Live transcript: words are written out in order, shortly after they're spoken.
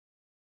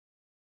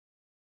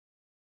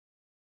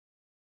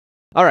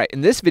Alright,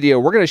 in this video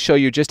we're going to show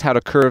you just how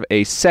to curve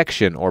a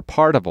section or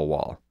part of a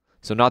wall.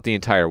 So not the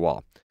entire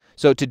wall.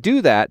 So to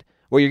do that,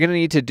 what you're going to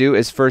need to do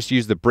is first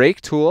use the break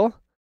tool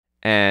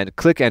and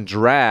click and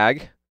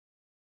drag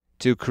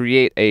to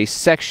create a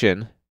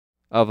section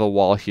of a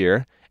wall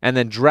here, and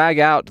then drag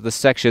out the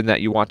section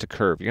that you want to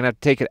curve. You're going to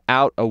have to take it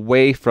out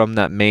away from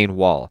that main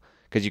wall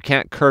because you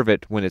can't curve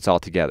it when it's all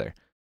together.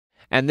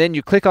 And then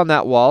you click on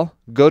that wall,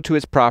 go to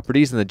its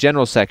properties in the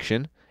general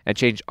section, and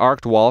change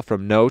arced wall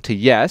from no to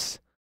yes.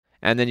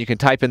 And then you can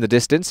type in the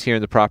distance here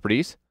in the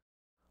properties,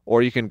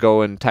 or you can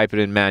go and type it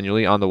in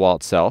manually on the wall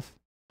itself.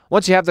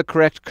 Once you have the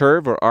correct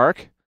curve or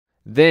arc,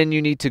 then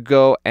you need to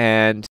go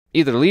and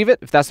either leave it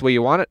if that's the way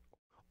you want it,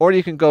 or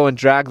you can go and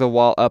drag the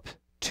wall up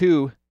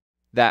to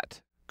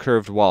that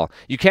curved wall.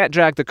 You can't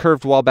drag the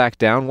curved wall back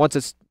down.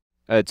 Once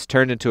it's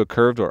turned into a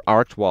curved or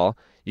arced wall,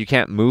 you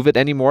can't move it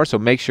anymore, so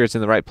make sure it's in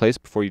the right place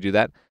before you do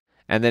that.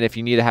 And then if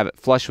you need to have it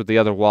flush with the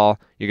other wall,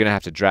 you're going to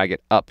have to drag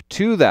it up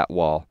to that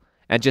wall,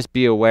 and just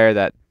be aware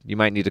that you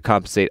might need to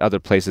compensate other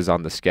places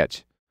on the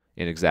sketch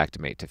in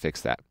Xactimate to fix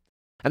that.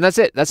 And that's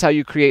it. That's how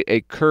you create a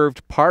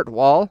curved part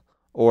wall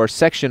or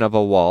section of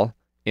a wall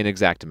in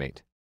Xactimate.